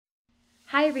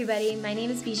Hi everybody, my name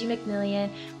is Bijou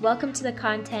McMillian. Welcome to the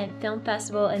Content Film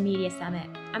Festival and Media Summit.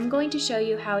 I'm going to show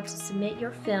you how to submit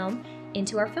your film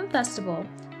into our film festival.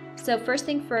 So first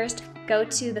thing first, go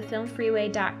to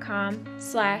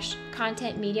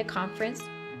thefilmfreeway.com/content media conference.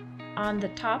 On the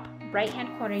top right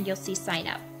hand corner you'll see sign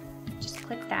up. Just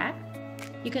click that.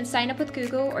 You can sign up with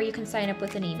Google or you can sign up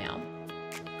with an email.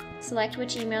 Select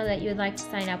which email that you would like to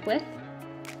sign up with.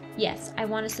 Yes, I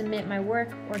want to submit my work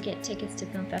or get tickets to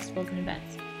film festivals and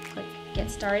events. Click Get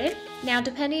Started. Now,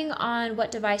 depending on what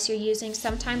device you're using,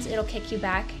 sometimes it'll kick you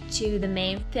back to the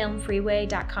main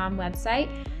filmfreeway.com website.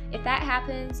 If that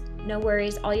happens, no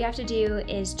worries. All you have to do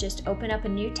is just open up a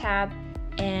new tab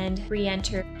and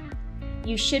re-enter.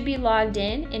 You should be logged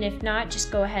in, and if not,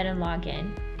 just go ahead and log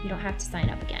in. You don't have to sign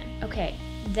up again. Okay,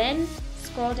 then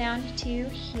scroll down to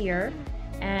here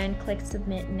and click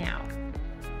Submit Now.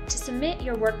 To submit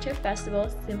your work to a festival,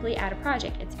 simply add a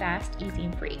project. It's fast, easy,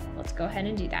 and free. Let's go ahead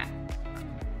and do that.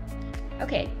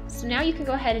 Okay, so now you can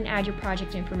go ahead and add your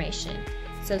project information.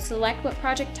 So select what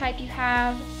project type you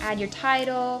have, add your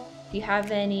title, if you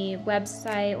have any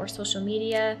website or social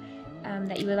media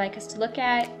that you would like us to look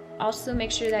at. Also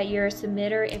make sure that your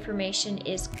submitter information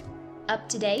is up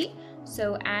to date.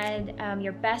 So add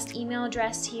your best email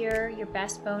address here, your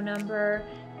best phone number,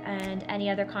 and any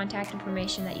other contact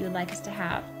information that you would like us to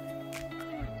have.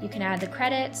 You can add the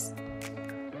credits.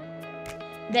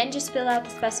 Then just fill out the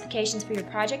specifications for your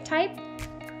project type.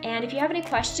 And if you have any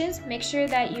questions, make sure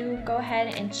that you go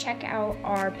ahead and check out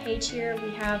our page here.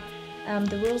 We have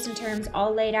the rules and terms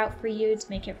all laid out for you to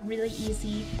make it really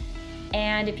easy.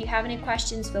 And if you have any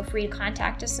questions, feel free to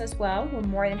contact us as well. We're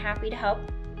more than happy to help.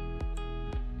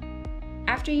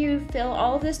 After you fill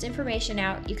all of this information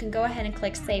out, you can go ahead and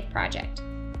click Save Project.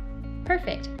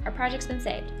 Perfect, our project's been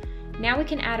saved. Now we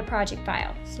can add a project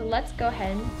file. So let's go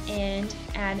ahead and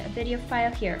add a video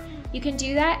file here. You can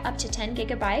do that up to 10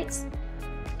 gigabytes.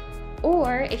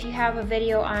 Or if you have a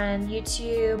video on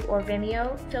YouTube or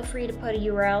Vimeo, feel free to put a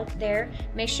URL there.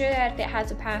 Make sure that if it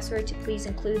has a password to please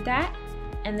include that,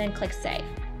 and then click Save.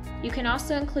 You can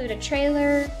also include a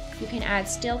trailer. You can add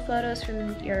still photos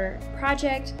from your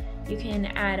project. You can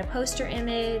add a poster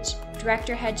image,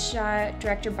 director headshot,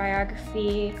 director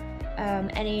biography,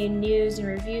 any news and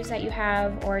reviews that you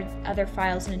have, or other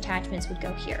files and attachments would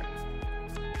go here.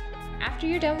 After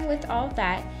you're done with all of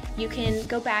that, you can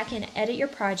go back and edit your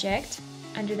project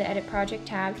under the Edit Project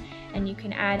tab, and you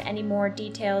can add any more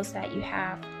details that you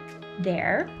have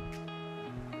there.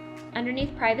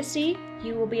 Underneath Privacy,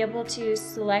 you will be able to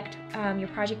select your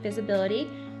project visibility.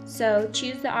 So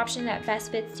choose the option that best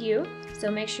fits you.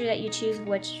 So make sure that you choose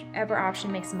whichever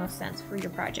option makes the most sense for your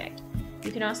project.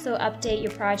 You can also update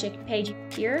your project page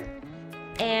here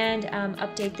and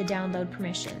update the download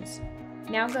permissions.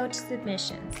 Now go to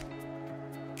Submissions.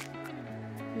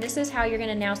 And this is how you're going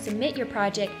to now submit your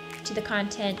project to the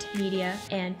Content, Media,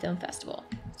 and Film Festival.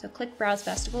 So click Browse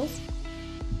Festivals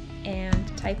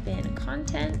and type in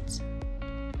Content,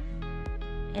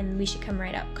 and we should come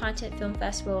right up. Content, Film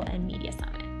Festival, and Media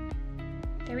Summit.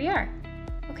 There we are.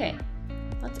 Okay,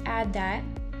 let's add that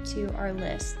to our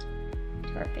list,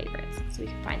 to our favorites, so we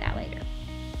can find that later.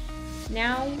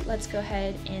 Now let's go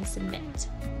ahead and submit.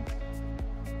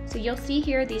 So you'll see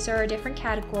here these are our different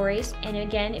categories, and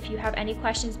again, if you have any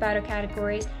questions about our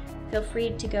categories, feel free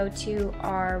to go to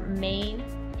our main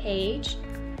page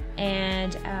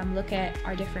and look at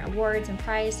our different awards and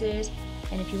prizes.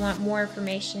 And if you want more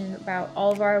information about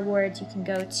all of our awards, you can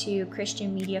go to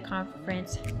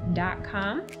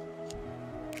christianmediaconference.com.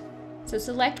 So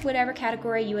select whatever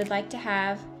category you would like to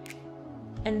have,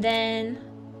 and then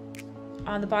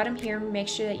on the bottom here, make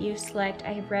sure that you select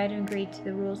I have read and agreed to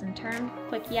the rules and terms.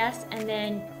 Click yes, and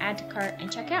then add to cart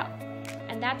and check out.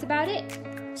 And that's about it.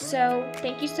 So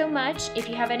thank you so much. If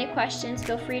you have any questions,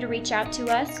 feel free to reach out to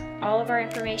us. All of our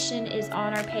information is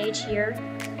on our page here.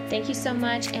 Thank you so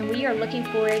much, and we are looking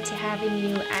forward to having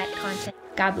you at Content.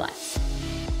 God bless.